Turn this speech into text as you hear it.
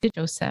to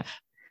Joseph.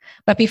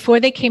 But before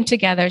they came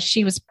together,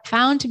 she was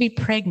found to be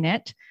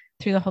pregnant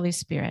through the Holy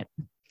Spirit.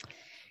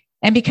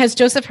 And because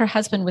Joseph, her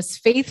husband, was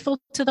faithful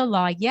to the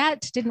law,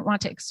 yet didn't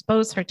want to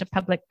expose her to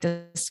public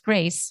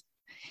disgrace,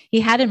 he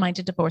had in mind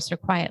to divorce her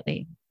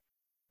quietly.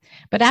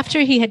 But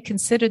after he had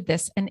considered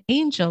this, an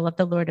angel of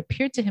the Lord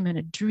appeared to him in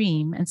a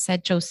dream and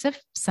said,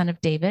 Joseph, son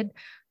of David,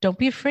 don't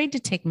be afraid to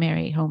take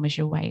Mary home as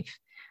your wife.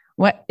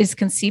 What is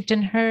conceived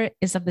in her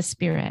is of the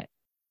Spirit.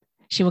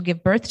 She will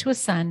give birth to a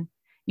son.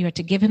 You are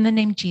to give him the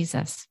name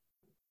Jesus,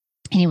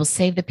 and he will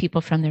save the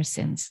people from their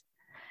sins.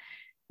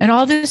 And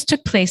all this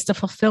took place to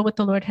fulfill what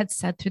the Lord had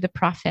said through the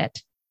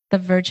prophet. The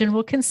virgin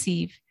will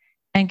conceive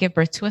and give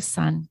birth to a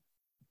son,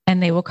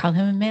 and they will call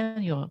him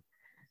Emmanuel,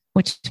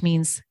 which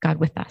means God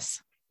with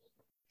us.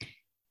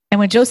 And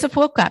when Joseph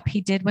woke up,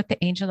 he did what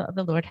the angel of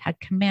the Lord had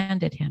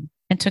commanded him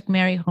and took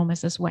Mary home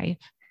as his wife.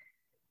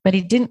 But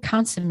he didn't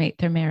consummate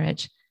their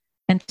marriage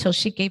until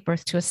she gave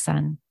birth to a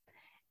son,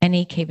 and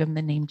he gave him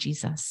the name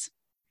Jesus.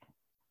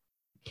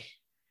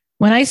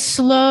 When I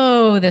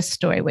slow this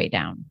story way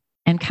down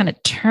and kind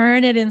of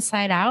turn it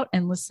inside out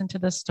and listen to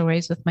the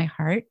stories with my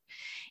heart,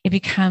 it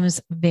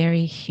becomes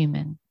very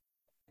human.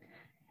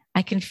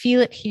 I can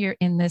feel it here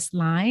in this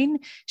line.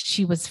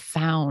 She was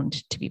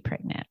found to be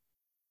pregnant.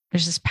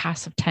 There's this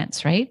passive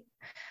tense, right?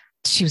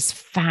 She was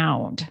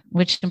found,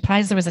 which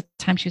implies there was a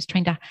time she was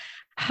trying to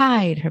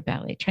hide her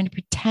belly, trying to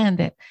pretend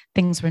that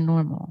things were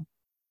normal.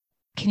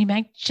 Can you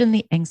imagine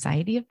the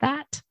anxiety of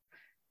that?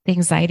 The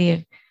anxiety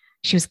of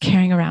she was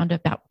carrying around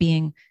about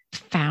being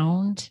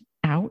found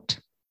out.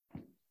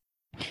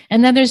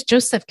 And then there's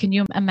Joseph. Can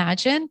you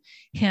imagine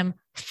him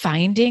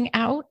finding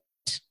out?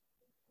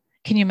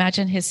 Can you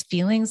imagine his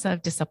feelings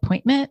of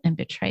disappointment and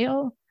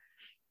betrayal?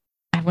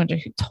 I wonder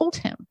who told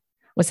him.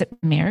 Was it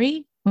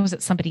Mary? Was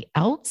it somebody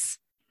else?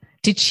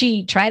 Did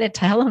she try to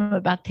tell him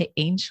about the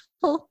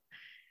angel?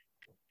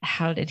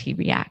 How did he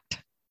react?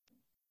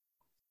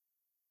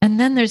 And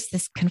then there's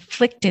this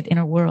conflicted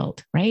inner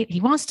world, right?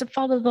 He wants to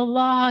follow the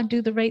law and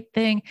do the right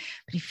thing,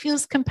 but he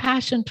feels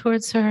compassion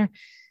towards her,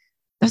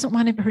 doesn't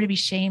want her to be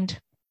shamed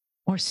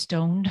or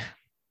stoned.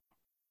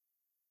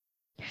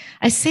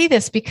 I say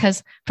this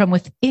because from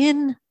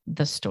within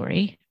the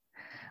story,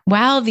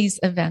 while these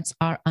events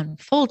are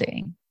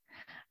unfolding,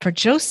 for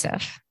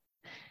Joseph,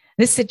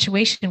 this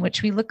situation,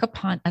 which we look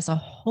upon as a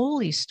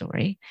holy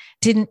story,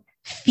 didn't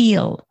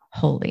feel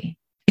holy.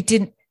 It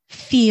didn't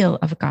feel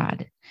of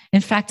God. In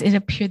fact, it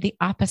appeared the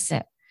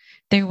opposite.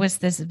 There was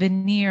this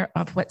veneer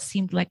of what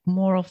seemed like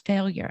moral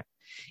failure.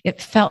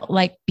 It felt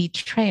like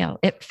betrayal.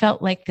 It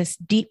felt like this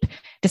deep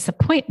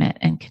disappointment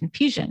and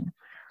confusion.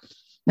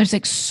 There's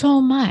like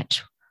so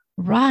much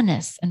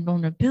rawness and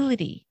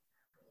vulnerability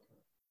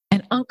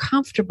and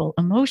uncomfortable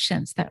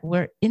emotions that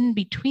were in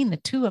between the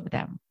two of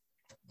them.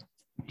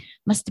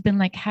 Must have been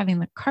like having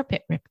the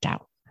carpet ripped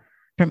out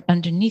from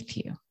underneath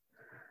you.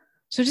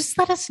 So just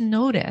let us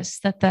notice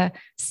that the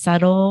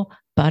subtle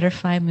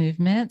butterfly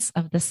movements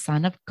of the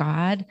Son of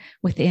God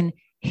within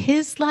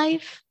his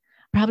life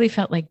probably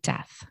felt like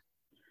death,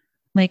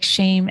 like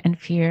shame and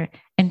fear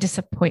and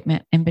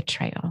disappointment and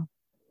betrayal.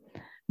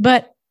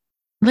 But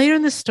later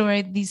in the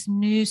story, these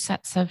new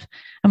sets of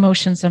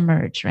emotions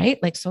emerge, right?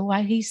 Like, so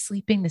while he's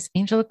sleeping, this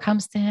angel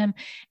comes to him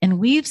and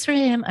weaves for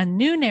him a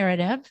new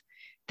narrative,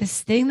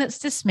 this thing that's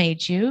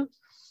dismayed you.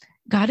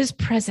 God is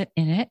present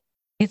in it.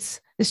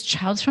 It's this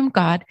child's from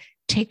God.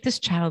 Take this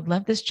child,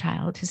 love this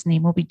child. His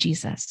name will be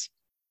Jesus.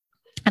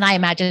 And I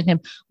imagine him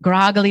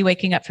groggily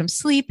waking up from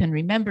sleep and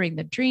remembering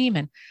the dream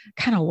and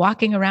kind of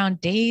walking around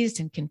dazed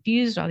and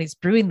confused while he's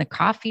brewing the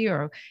coffee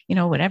or,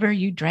 whatever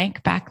you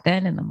drank back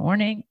then in the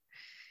morning.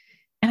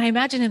 And I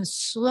imagine him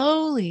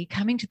slowly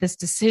coming to this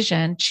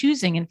decision,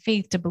 choosing in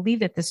faith to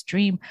believe that this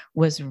dream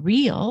was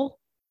real.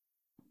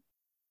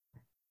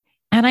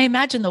 And I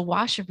imagine the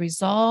wash of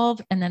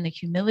resolve and then the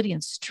humility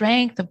and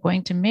strength of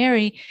going to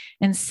Mary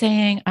and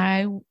saying,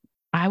 I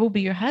will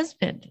be your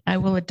husband. I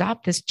will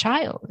adopt this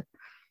child.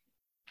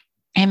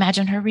 I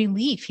imagine her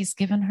relief. He's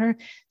given her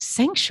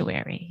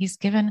sanctuary. He's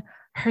given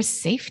her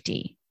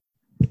safety.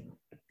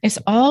 It's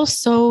all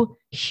so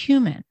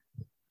human.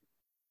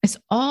 It's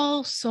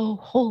all so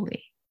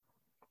holy.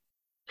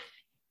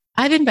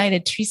 I've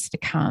invited Teresa to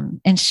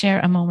come and share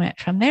a moment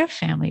from their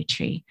family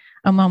tree,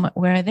 a moment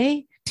where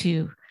they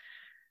too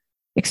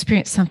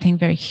experienced something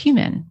very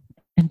human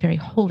and very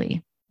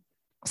holy,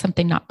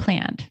 something not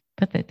planned,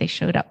 but that they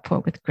showed up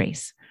for with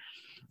grace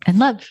and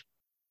love.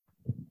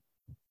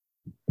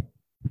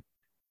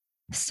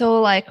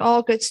 So like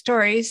all good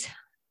stories,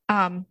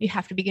 you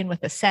have to begin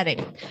with a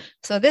setting.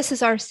 So this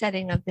is our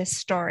setting of this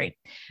story.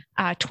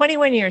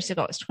 21 years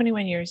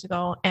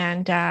ago,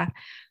 and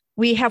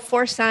we have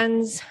 4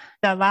 sons.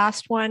 The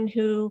last one,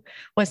 who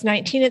was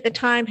 19 at the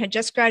time, had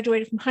just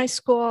graduated from high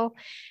school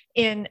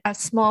in a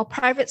small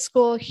private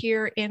school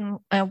here in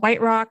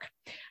White Rock.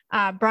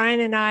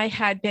 Brian and I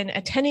had been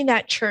attending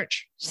that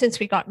church since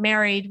we got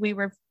married. We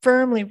were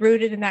firmly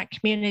rooted in that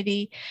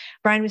community.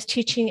 Brian was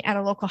teaching at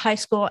a local high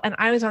school, and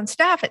I was on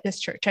staff at this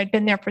church. I'd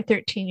been there for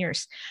 13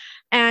 years.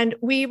 And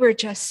we were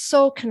just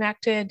so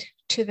connected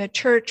to the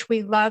church.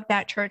 We love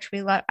that church.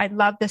 I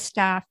love the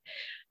staff.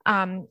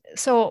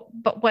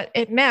 But what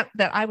it meant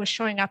that I was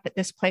showing up at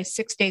this place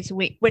 6 days a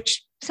week,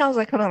 which sounds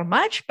like a little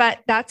much, but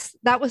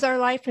that was our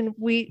life, and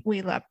we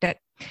loved it.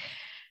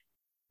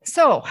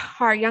 So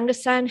our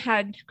youngest son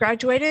had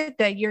graduated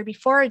the year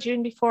before,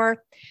 June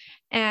before,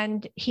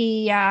 and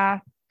he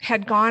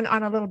had gone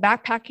on a little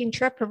backpacking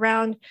trip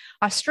around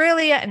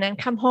Australia and then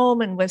come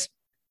home and was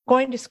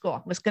going to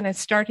school, was going to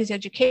start his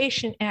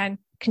education and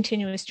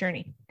continue his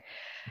journey.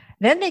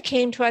 Then they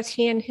came to us,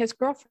 he and his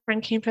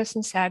girlfriend came to us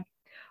and said,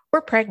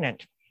 "We're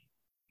pregnant."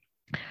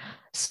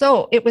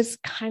 So it was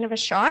kind of a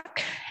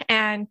shock,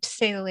 and to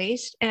say the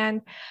least.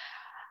 And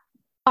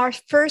our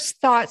first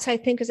thoughts, I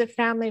think, as a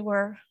family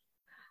were,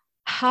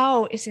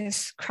 how is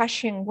this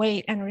crushing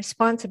weight and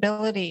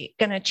responsibility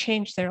going to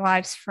change their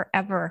lives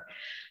forever?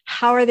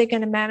 How are they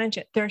going to manage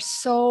it? They're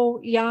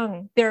so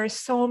young. There are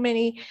so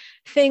many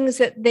things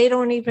that they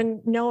don't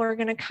even know are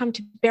going to come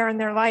to bear in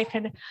their life.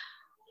 And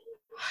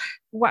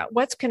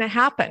what's going to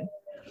happen?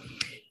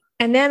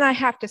 And then I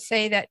have to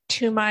say that,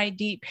 to my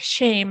deep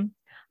shame,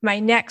 my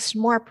next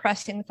more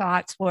pressing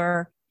thoughts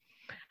were,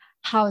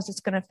 how is this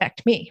going to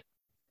affect me?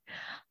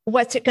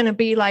 What's it going to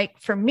be like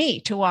for me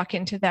to walk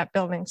into that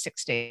building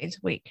 6 days a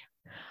week?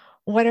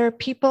 What are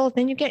people,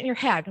 then you get in your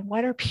head,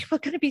 what are people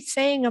going to be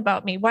saying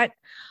about me?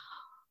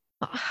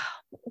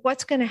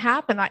 What's going to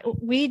happen?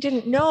 We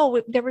didn't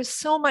know. There was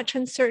so much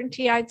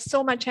uncertainty. I had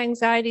so much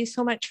anxiety,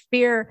 so much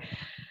fear.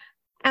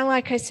 And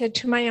like I said,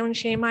 to my own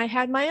shame, I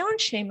had my own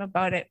shame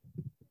about it.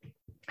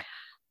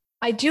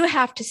 I do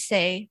have to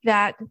say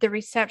that the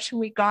reception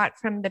we got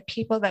from the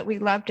people that we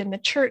loved in the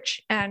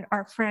church and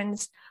our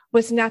friends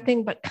was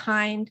nothing but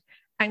kind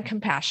and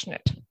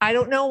compassionate. I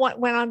don't know what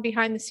went on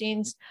behind the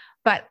scenes,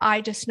 but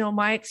I just know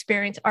my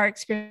experience, our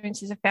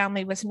experience as a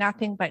family, was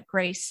nothing but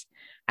grace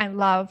and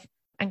love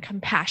and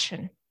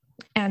compassion.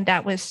 And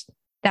that was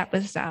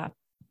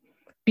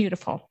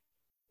beautiful.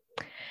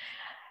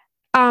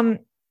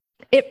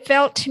 It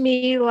felt to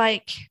me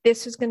like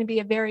this was going to be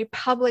a very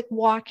public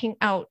walking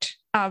out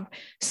of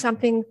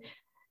something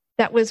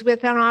that was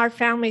within our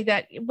family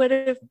that would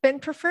have been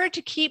preferred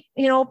to keep,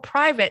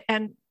 private,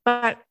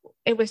 but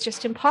it was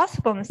just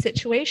impossible in the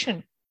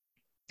situation.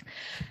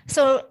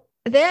 So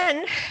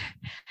then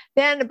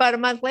about a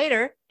month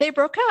later, they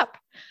broke up.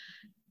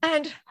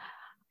 And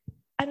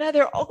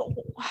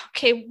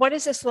okay, what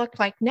does this look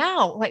like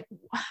now? Like,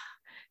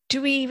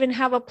 do we even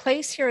have a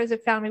place here as a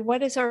family?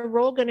 What is our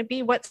role going to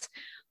be?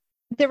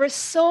 There was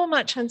so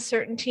much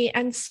uncertainty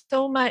and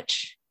so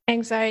much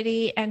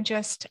anxiety and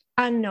just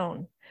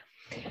unknown.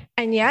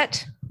 And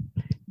yet,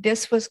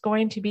 this was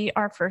going to be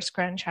our first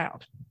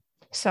grandchild.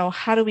 So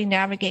how do we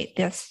navigate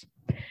this?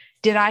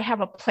 Did I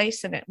have a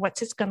place in it? What's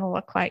this going to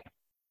look like?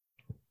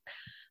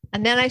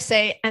 And then I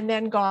say, and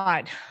then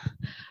God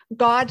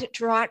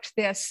dropped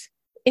this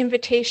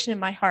invitation in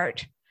my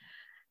heart.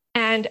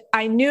 And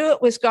I knew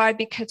it was God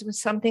because it was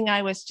something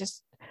I was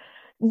just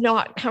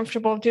not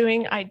comfortable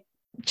doing. I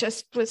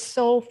just was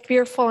so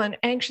fearful and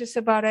anxious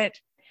about it.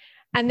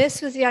 And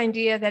this was the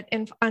idea that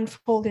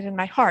unfolded in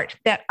my heart,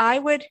 that I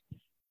would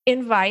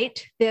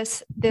invite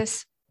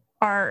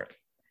our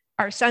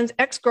son's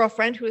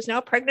ex-girlfriend, who is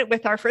now pregnant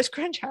with our first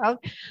grandchild,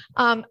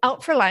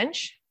 out for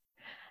lunch,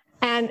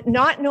 and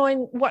not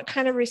knowing what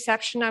kind of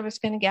reception I was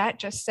going to get,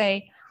 just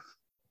say,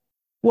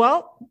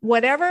 well,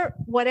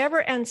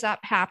 whatever ends up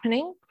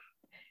happening,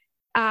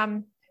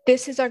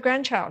 this is our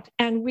grandchild,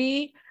 and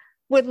we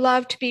would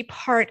love to be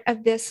part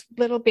of this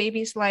little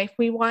baby's life.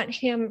 We want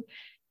him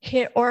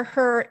or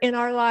her in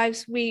our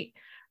lives. We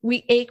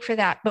ache for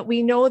that, but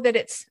we know that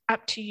it's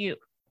up to you.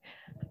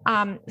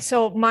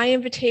 So my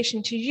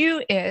invitation to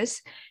you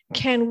is,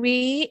 can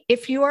we,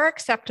 if you are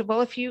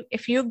acceptable, if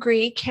you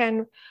agree,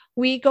 can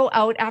we go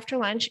out after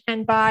lunch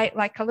and buy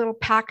like a little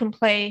pack and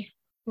play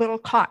little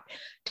cot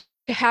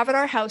to have at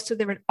our house, so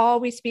there would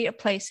always be a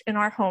place in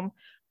our home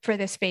for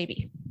this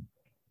baby?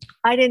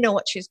 I didn't know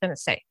what she was going to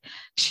say.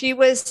 She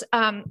was,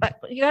 but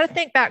you got to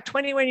think back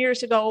 21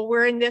 years ago,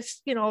 we're in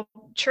this,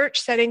 church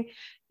setting.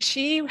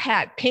 She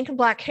had pink and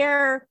black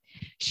hair.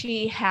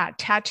 She had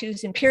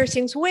tattoos and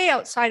piercings way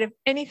outside of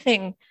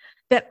anything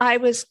that I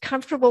was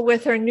comfortable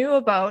with or knew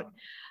about.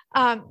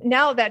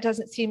 Now that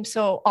doesn't seem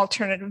so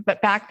alternative,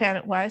 but back then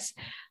it was.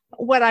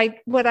 What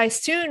I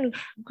soon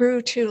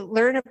grew to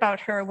learn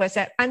about her was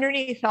that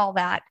underneath all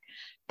that,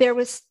 there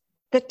was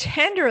the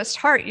tenderest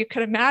heart you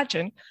could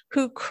imagine,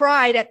 who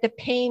cried at the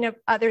pain of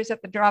others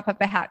at the drop of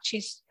a hat.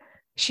 She's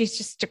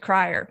just a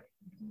crier.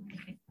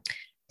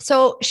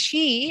 So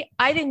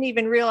I didn't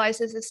even realize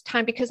this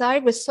time, because I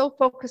was so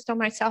focused on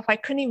myself, I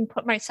couldn't even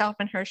put myself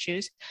in her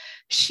shoes.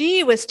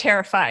 She was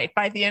terrified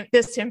by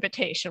this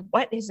invitation.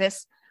 What is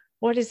this?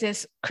 What is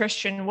this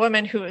Christian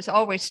woman who has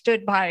always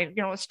stood by,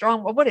 a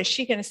strong, what is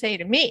she going to say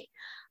to me?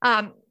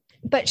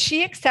 But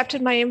she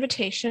accepted my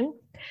invitation,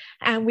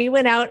 and we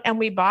went out and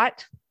we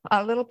bought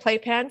a little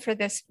playpen for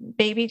this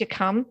baby to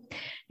come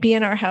be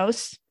in our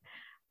house.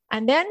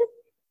 And then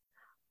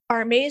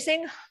our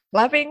amazing,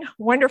 loving,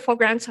 wonderful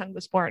grandson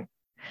was born.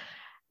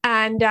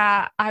 And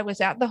I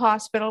was at the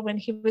hospital when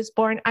he was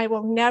born. I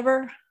will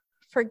never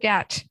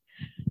forget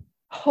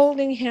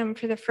holding him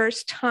for the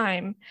first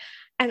time.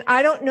 And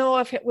I don't know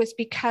if it was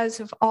because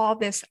of all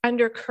this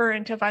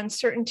undercurrent of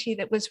uncertainty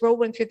that was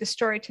woven through the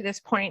story to this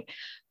point,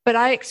 but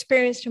I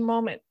experienced a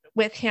moment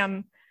with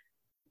him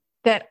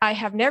that I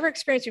have never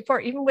experienced before,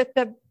 even with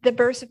the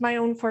births of my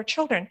own 4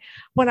 children.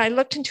 When I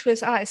looked into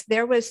his eyes,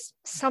 there was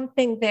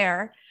something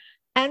there.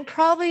 And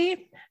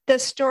probably the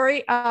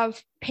story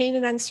of pain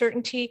and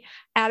uncertainty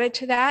added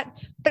to that.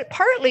 But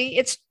partly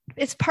it's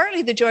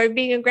partly the joy of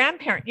being a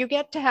grandparent. You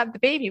get to have the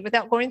baby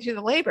without going through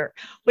the labor,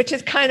 which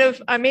is kind of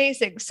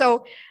amazing.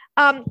 So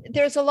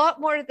there's a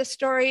lot more to the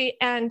story,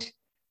 and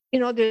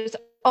there's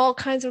all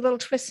kinds of little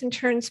twists and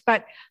turns,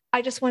 but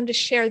I just wanted to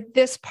share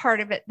this part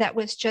of it that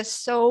was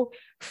just so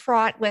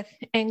fraught with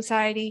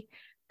anxiety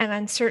and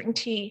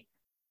uncertainty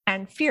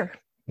and fear.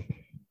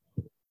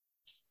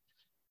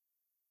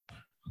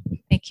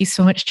 Thank you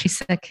so much,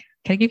 Teresa.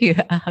 Can I give you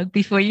a hug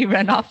before you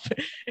run off?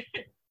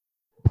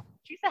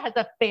 Teresa has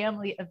a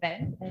family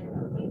event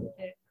and needs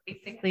to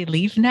basically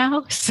leave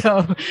now.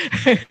 So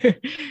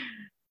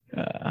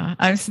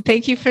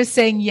thank you for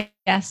saying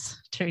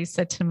yes,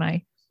 Teresa, to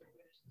my.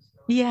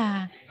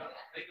 Yeah.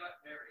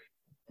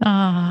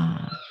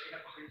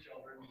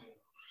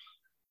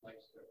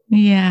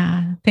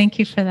 Yeah. Thank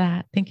you for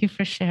that. Thank you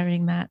for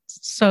sharing that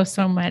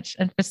so much,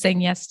 and for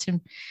saying yes to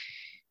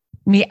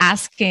me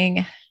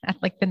asking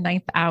at like the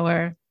 9th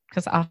hour,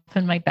 because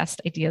often my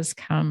best ideas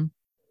come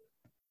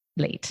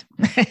late,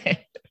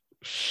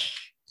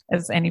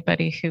 as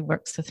anybody who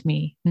works with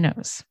me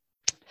knows.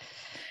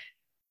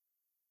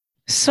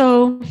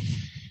 So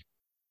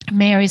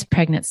Mary's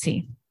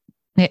pregnancy,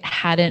 it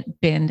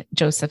hadn't been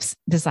Joseph's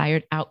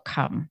desired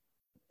outcome.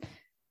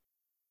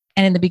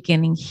 And in the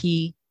beginning,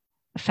 he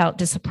felt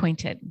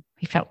disappointed.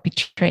 He felt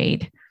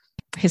betrayed.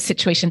 His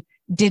situation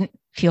didn't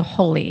feel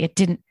holy. It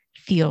didn't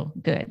feel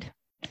good.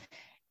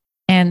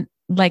 And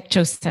like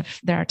Joseph,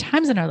 there are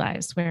times in our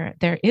lives where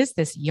there is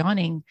this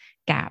yawning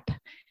gap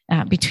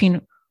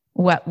between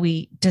what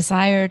we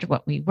desired,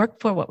 what we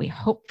worked for, what we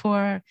hoped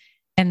for,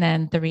 and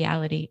then the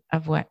reality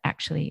of what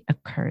actually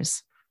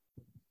occurs.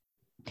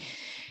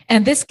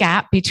 And this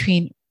gap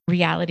between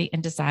reality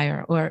and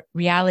desire, or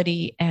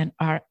reality and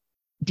our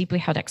deeply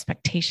held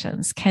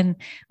expectations, can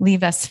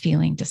leave us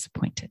feeling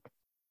disappointed,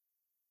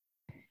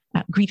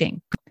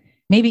 grieving,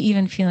 maybe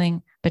even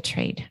feeling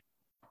betrayed.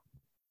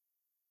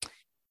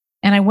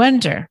 And I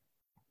wonder,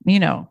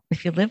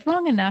 if you live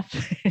long enough,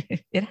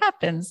 it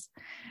happens,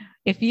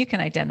 if you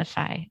can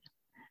identify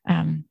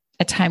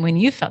a time when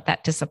you felt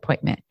that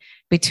disappointment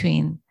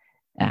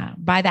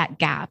by that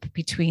gap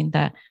between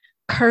the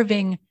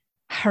curving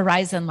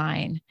horizon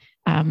line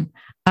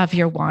of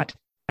your want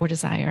or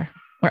desire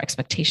or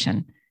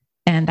expectation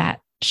and that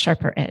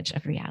sharper edge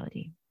of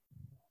reality.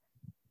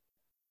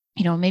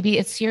 Maybe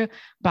it's your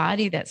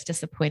body that's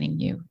disappointing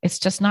you. It's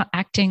just not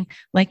acting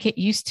like it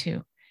used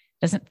to.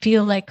 Doesn't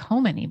feel like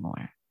home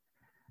anymore.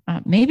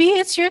 Maybe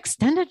it's your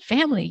extended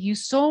family. You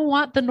so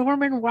want the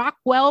Norman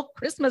Rockwell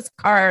Christmas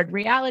card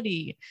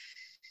reality.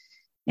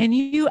 And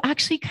you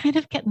actually kind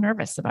of get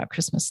nervous about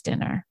Christmas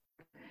dinner.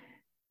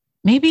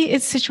 Maybe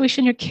it's a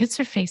situation your kids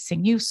are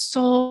facing. You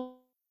so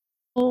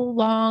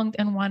longed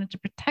and wanted to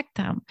protect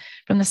them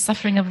from the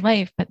suffering of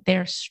life, but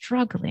they're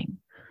struggling.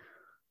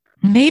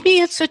 Maybe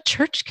it's a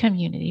church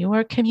community or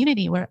a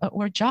community or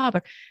a job,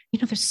 or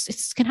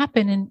this can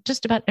happen in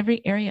just about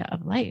every area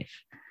of life.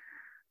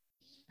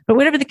 But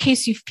whatever the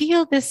case, you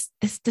feel this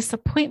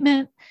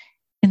disappointment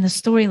in the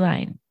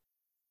storyline,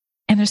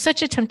 and there's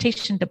such a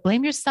temptation to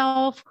blame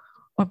yourself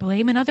or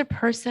blame another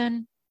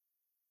person.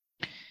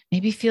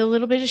 Maybe feel a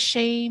little bit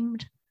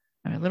ashamed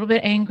or a little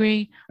bit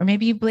angry, or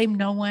maybe you blame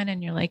no one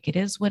and you're like, it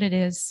is what it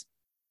is.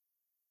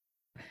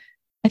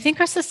 I think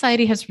our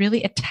society has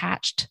really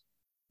attached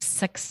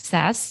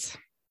success,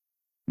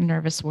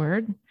 nervous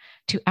word,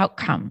 to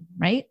outcome,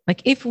 right?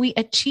 Like if we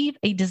achieve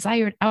a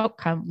desired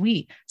outcome,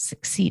 we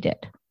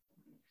succeeded.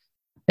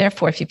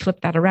 Therefore, if you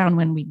flip that around,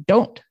 when we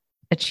don't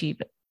achieve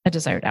a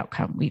desired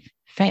outcome, we've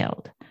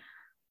failed.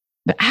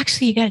 But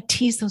actually, you got to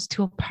tease those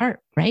two apart,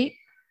 right?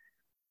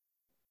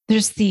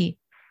 There's the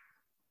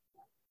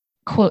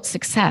quote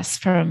success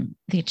from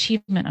the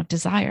achievement of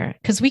desire,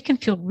 because we can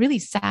feel really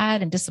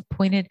sad and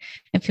disappointed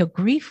and feel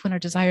grief when our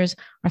desires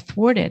are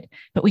thwarted,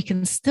 but we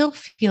can still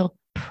feel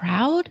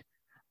proud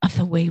of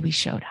the way we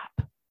showed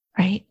up,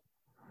 right?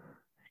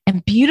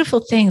 And beautiful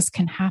things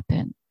can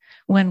happen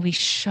when we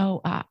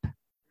show up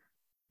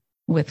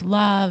with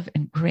love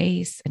and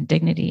grace and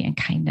dignity and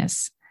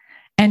kindness.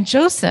 And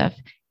Joseph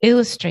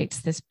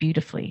illustrates this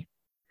beautifully,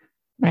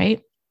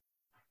 right?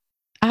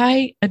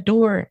 I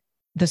adore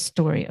the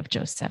story of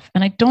Joseph,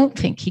 and I don't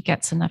think he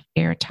gets enough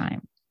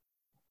airtime.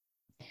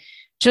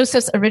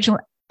 Joseph's original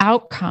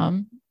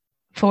outcome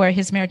for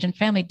his marriage and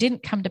family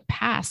didn't come to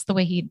pass the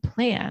way he'd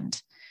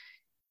planned.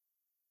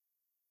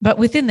 But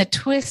within the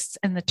twists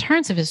and the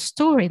turns of his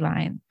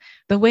storyline,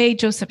 the way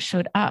Joseph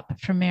showed up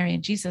for Mary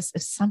and Jesus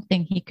is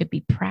something he could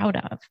be proud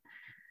of.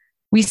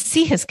 We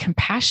see his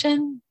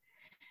compassion,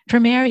 For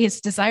Mary,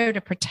 his desire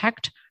to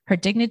protect her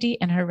dignity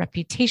and her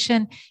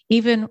reputation,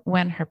 even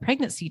when her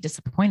pregnancy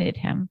disappointed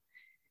him.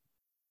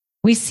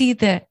 We see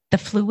the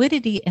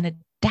fluidity and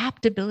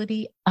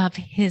adaptability of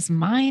his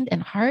mind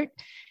and heart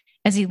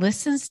as he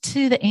listens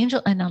to the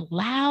angel and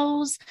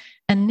allows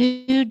a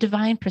new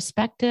divine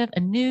perspective, a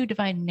new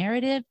divine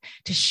narrative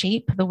to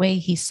shape the way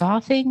he saw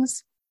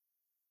things.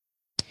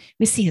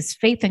 We see his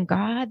faith in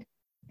God.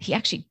 He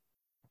actually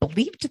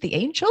believed the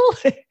angel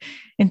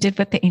and did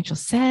what the angel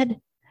said.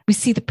 We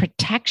see the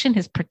protection,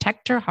 his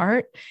protector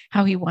heart,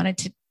 how he wanted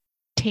to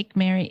take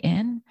Mary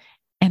in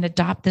and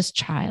adopt this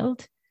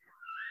child,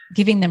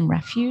 giving them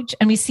refuge.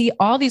 And we see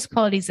all these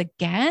qualities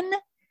again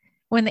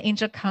when the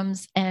angel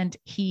comes and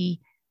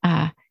he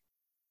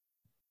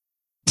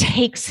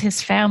takes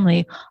his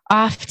family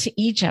off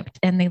to Egypt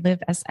and they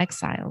live as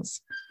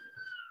exiles.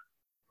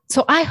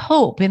 So I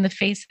hope in the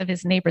face of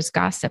his neighbor's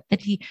gossip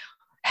that he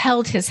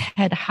held his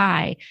head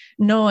high,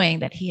 knowing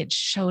that he had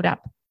showed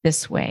up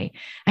this way.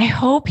 I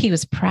hope he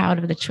was proud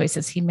of the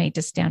choices he made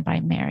to stand by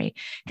Mary,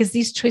 because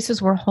these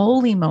choices were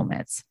holy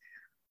moments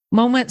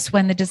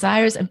when the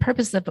desires and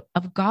purposes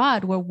of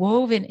God were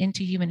woven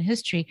into human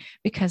history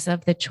because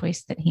of the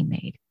choice that he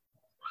made.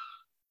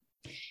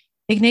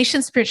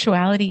 Ignatian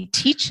spirituality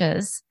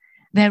teaches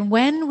that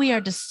when we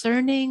are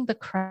discerning the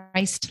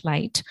Christ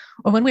light,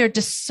 or when we are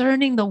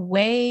discerning the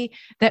way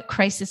that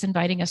Christ is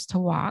inviting us to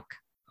walk,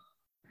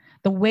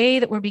 the way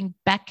that we're being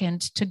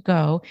beckoned to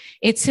go,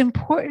 it's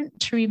important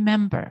to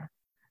remember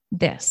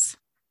this,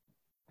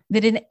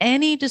 that in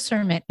any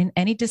discernment, in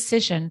any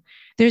decision,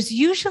 there's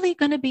usually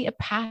going to be a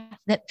path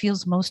that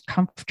feels most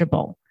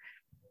comfortable.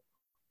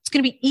 It's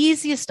going to be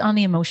easiest on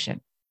the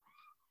emotion.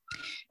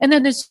 And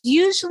then there's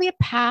usually a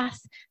path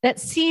that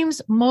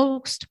seems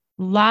most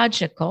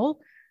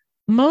logical,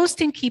 most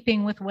in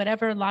keeping with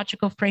whatever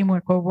logical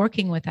framework we're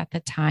working with at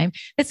the time.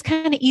 It's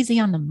kind of easy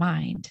on the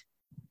mind.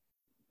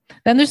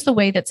 Then there's the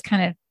way that's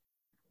kind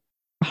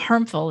of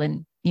harmful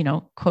and,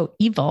 quote,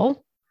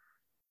 evil.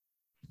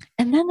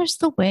 And then there's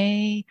the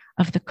way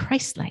of the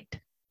Christ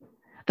light,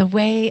 the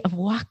way of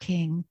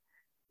walking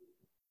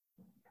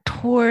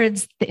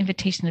towards the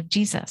invitation of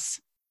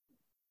Jesus.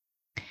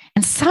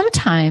 And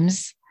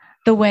sometimes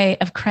the way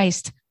of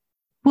Christ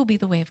will be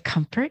the way of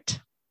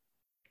comfort.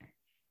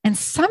 And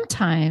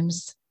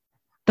sometimes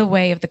the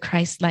way of the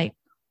Christ light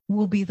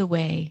will be the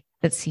way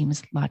that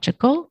seems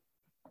logical.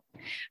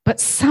 But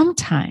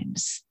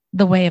sometimes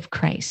the way of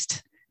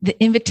Christ,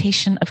 the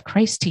invitation of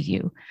Christ to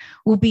you,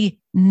 will be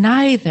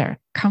neither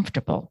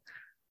comfortable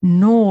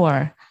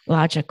nor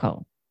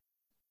logical.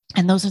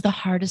 And those are the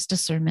hardest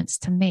discernments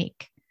to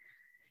make.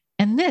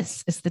 And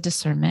this is the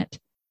discernment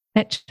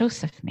that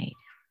Joseph made.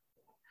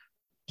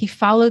 He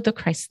followed the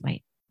Christ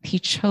light. He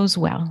chose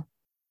well,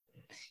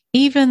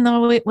 even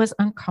though it was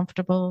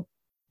uncomfortable,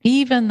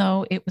 even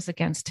though it was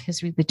against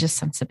his religious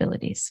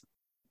sensibilities.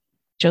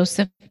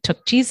 Joseph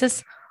took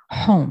Jesus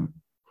home,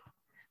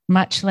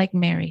 much like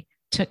Mary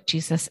took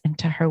Jesus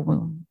into her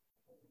womb.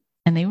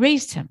 And they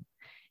raised him,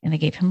 and they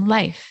gave him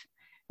life,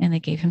 and they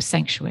gave him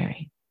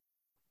sanctuary.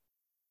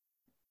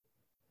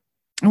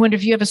 I wonder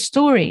if you have a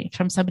story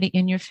from somebody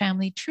in your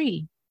family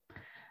tree,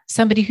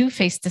 somebody who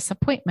faced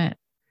disappointment,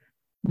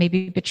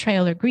 maybe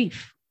betrayal or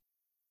grief,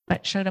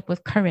 but showed up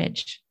with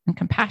courage and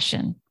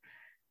compassion,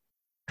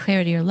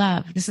 clarity or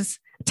love. This is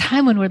a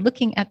time when we're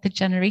looking at the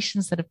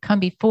generations that have come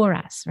before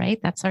us, right?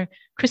 That's our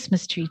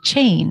Christmas tree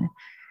chain,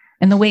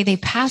 and the way they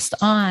passed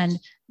on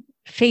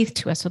faith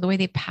to us, or the way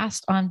they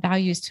passed on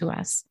values to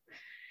us.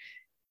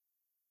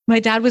 My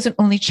dad was an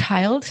only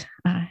child.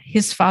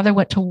 His father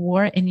went to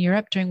war in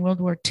Europe during World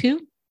War II.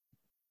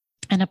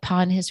 And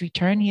upon his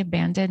return, he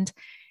abandoned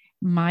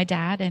my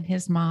dad and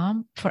his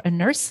mom for a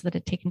nurse that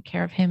had taken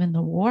care of him in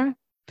the war,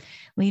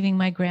 leaving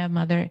my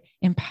grandmother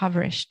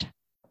impoverished.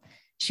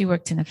 She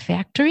worked in a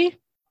factory.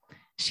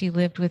 She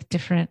lived with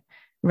different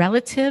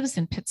relatives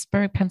in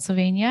Pittsburgh,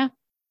 Pennsylvania.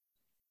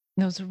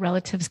 Those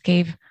relatives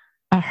gave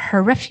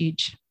her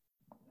refuge,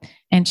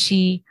 and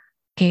she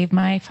gave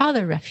my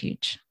father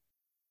refuge.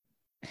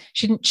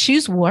 She didn't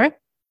choose war.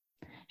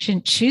 She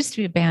didn't choose to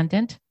be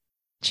abandoned.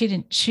 She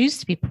didn't choose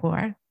to be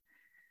poor.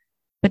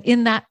 But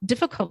in that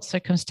difficult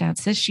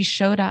circumstances, she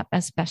showed up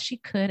as best she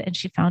could, and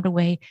she found a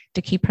way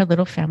to keep her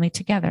little family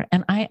together.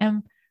 And I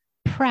am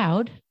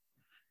proud,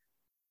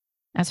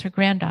 as her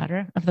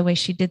granddaughter, of the way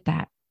she did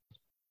that,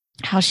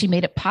 how she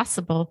made it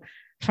possible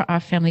for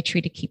our family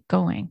tree to keep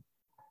going.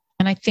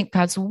 And I think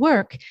God's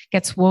work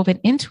gets woven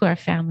into our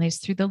families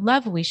through the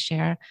love we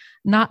share,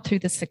 not through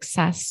the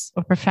success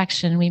or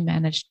perfection we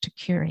manage to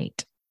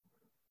curate.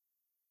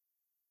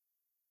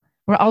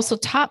 We're also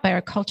taught by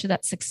our culture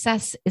that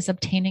success is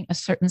obtaining a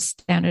certain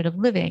standard of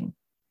living.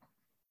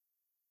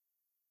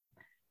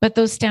 But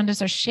those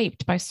standards are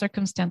shaped by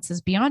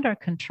circumstances beyond our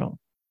control,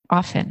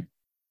 often.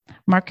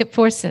 Market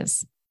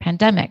forces,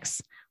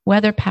 pandemics,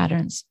 weather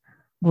patterns,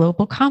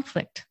 global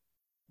conflict,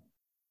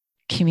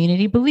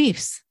 community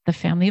beliefs, the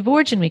family of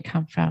origin we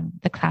come from,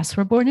 the class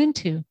we're born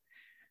into,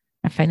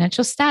 our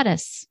financial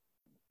status,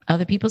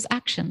 other people's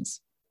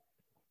actions.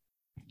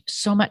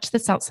 So much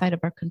that's outside of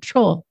our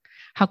control.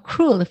 How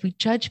cruel if we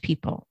judge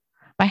people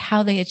by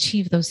how they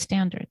achieve those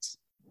standards.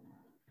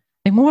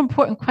 The more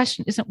important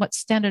question isn't what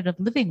standard of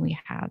living we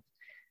have,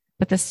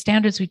 but the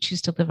standards we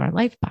choose to live our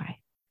life by.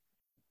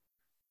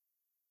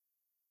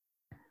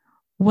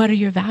 What are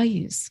your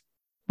values?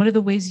 What are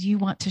the ways you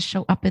want to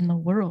show up in the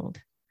world?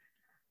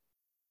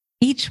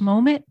 Each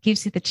moment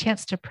gives you the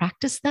chance to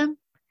practice them.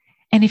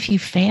 And if you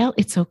fail,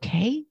 it's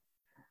okay.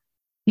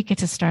 You get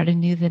to start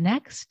anew the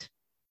next.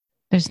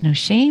 There's no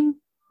shame.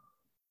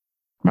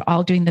 We're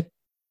all doing the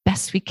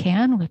best we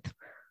can with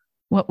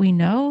what we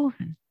know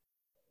and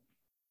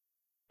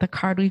the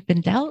card we've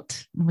been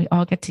dealt, and we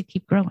all get to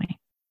keep growing.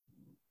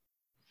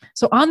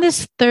 So on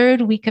this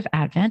third week of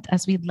Advent,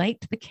 as we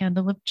light the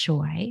candle of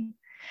joy,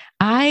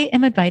 I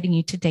am inviting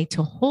you today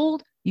to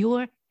hold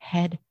your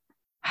head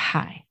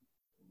high.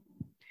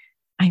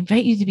 I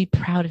invite you to be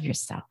proud of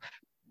yourself.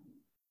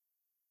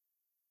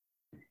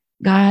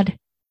 God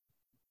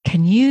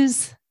can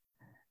use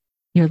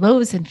your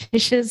loaves and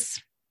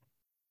fishes.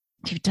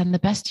 You've done the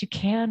best you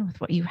can with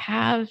what you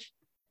have.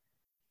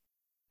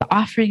 The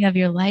offering of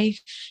your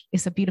life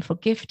is a beautiful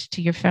gift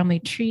to your family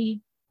tree.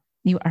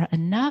 You are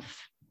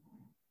enough.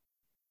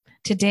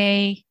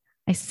 Today,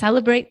 I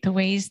celebrate the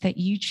ways that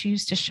you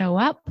choose to show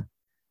up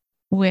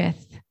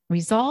with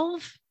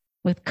resolve,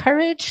 with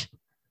courage,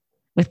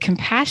 with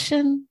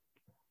compassion,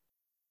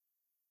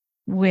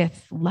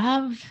 with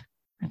love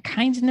and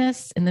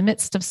kindness in the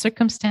midst of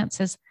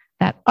circumstances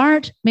that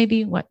aren't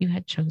maybe what you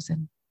had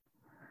chosen.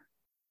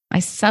 I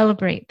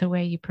celebrate the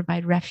way you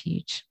provide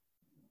refuge.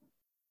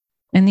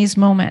 In these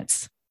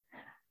moments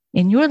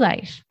in your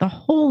life, the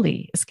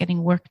holy is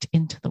getting worked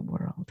into the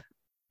world.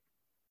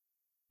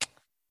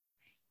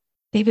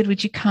 David,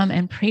 would you come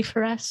and pray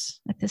for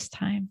us at this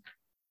time?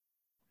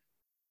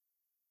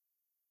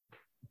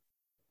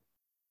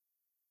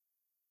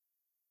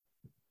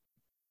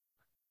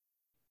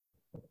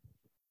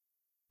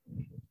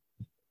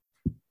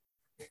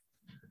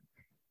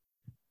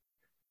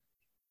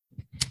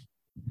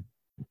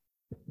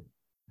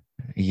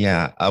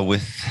 Yeah,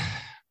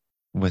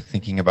 with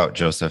thinking about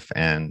Joseph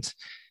and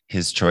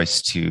his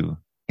choice to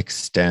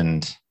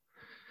extend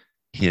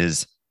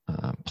his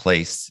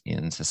place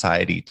in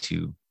society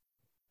to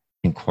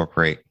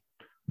incorporate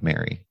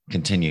Mary,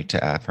 continue to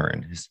have her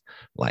in his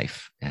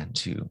life and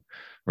to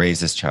raise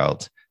his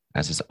child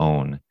as his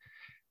own.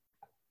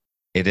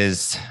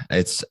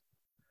 It's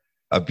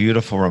a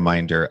beautiful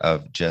reminder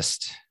of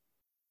just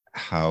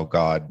how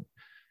God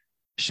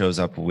shows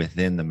up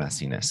within the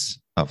messiness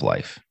of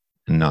life,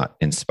 not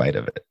in spite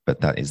of it,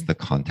 but that is the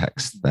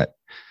context that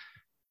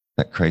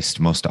Christ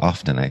most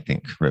often, I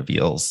think,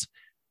 reveals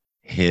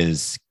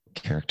his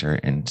character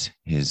and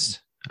his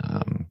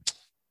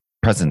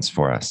presence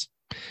for us.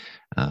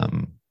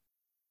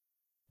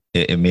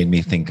 It made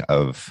me think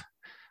of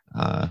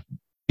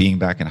being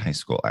back in high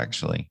school,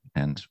 actually,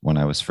 and when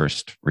I was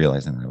first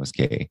realizing that I was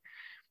gay,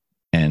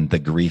 and the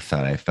grief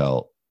that I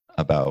felt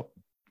about,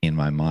 in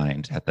my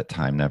mind at that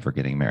time, never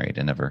getting married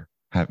and never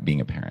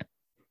being a parent.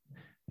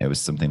 It was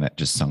something that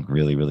just sunk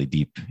really, really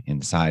deep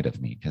inside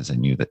of me because I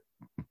knew that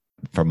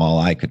from all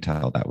I could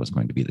tell, that was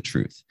going to be the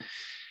truth.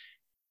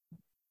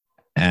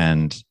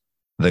 And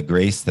the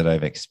grace that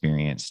I've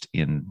experienced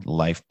in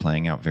life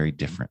playing out very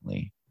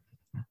differently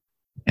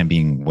and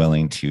being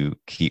willing to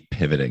keep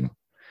pivoting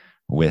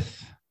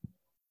with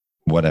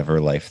whatever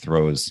life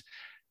throws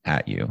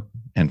at you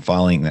and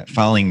following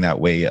that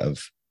way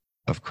of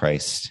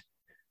Christ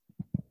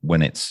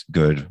when it's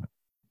good,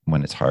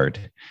 when it's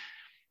hard.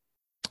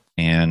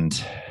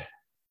 And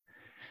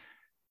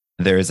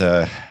there's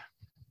a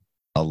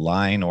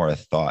line or a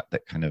thought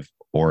that kind of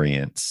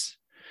orients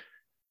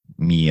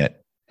me at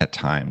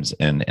times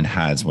and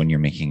has when you're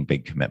making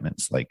big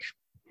commitments like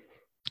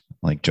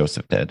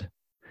Joseph did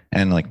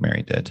and like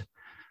Mary did.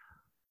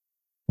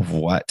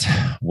 What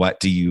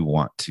do you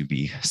want to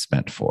be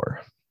spent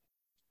for?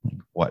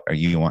 What are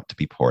you want to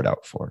be poured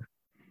out for?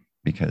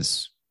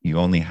 Because you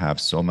only have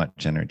so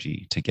much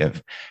energy to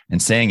give.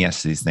 And saying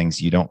yes to these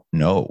things, you don't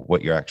know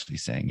what you're actually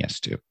saying yes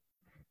to.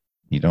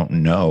 You don't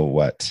know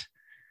what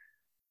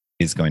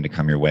is going to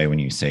come your way when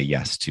you say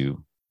yes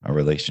to a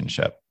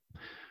relationship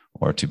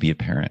or to be a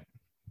parent.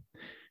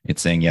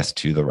 It's saying yes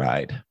to the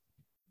ride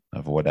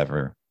of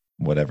whatever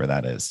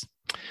that is.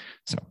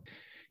 So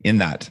in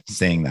that,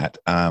 saying that,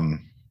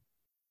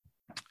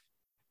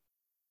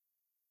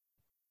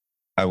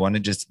 I want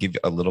to just give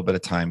a little bit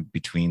of time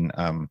between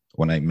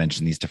when I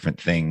mention these different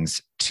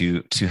things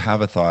to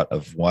have a thought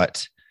of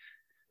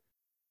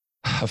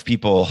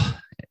people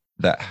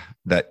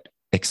that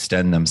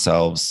extend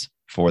themselves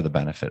for the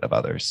benefit of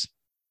others,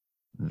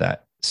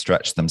 that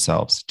stretch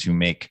themselves to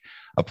make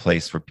a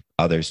place for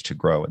others to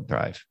grow and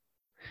thrive.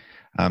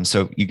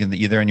 So you can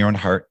either in your own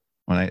heart,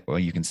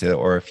 you can say that,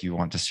 or if you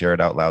want to share it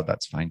out loud,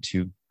 that's fine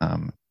too.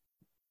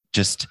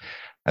 Just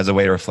as a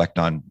way to reflect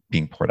on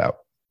being poured out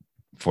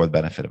for the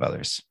benefit of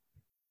others.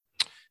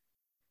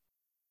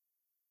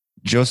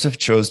 Joseph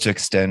chose to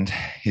extend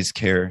his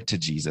care to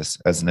Jesus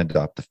as an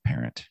adoptive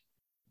parent.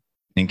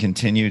 and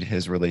continued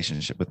his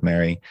relationship with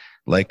Mary,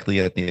 likely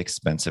at the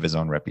expense of his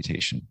own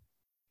reputation.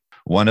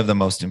 One of the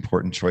most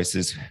important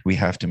choices we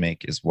have to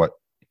make is what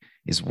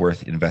is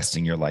worth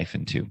investing your life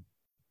into.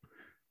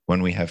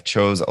 When we have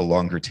chose a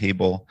longer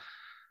table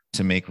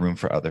to make room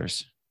for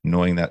others,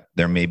 knowing that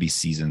there may be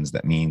seasons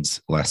that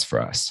means less for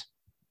us.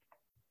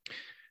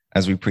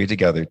 As we pray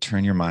together,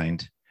 turn your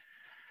mind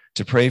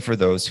to pray for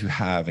those who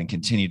have and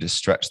continue to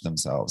stretch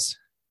themselves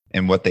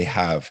and what they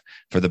have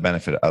for the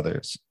benefit of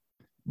others,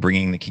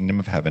 bringing the kingdom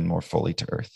of heaven more fully to earth.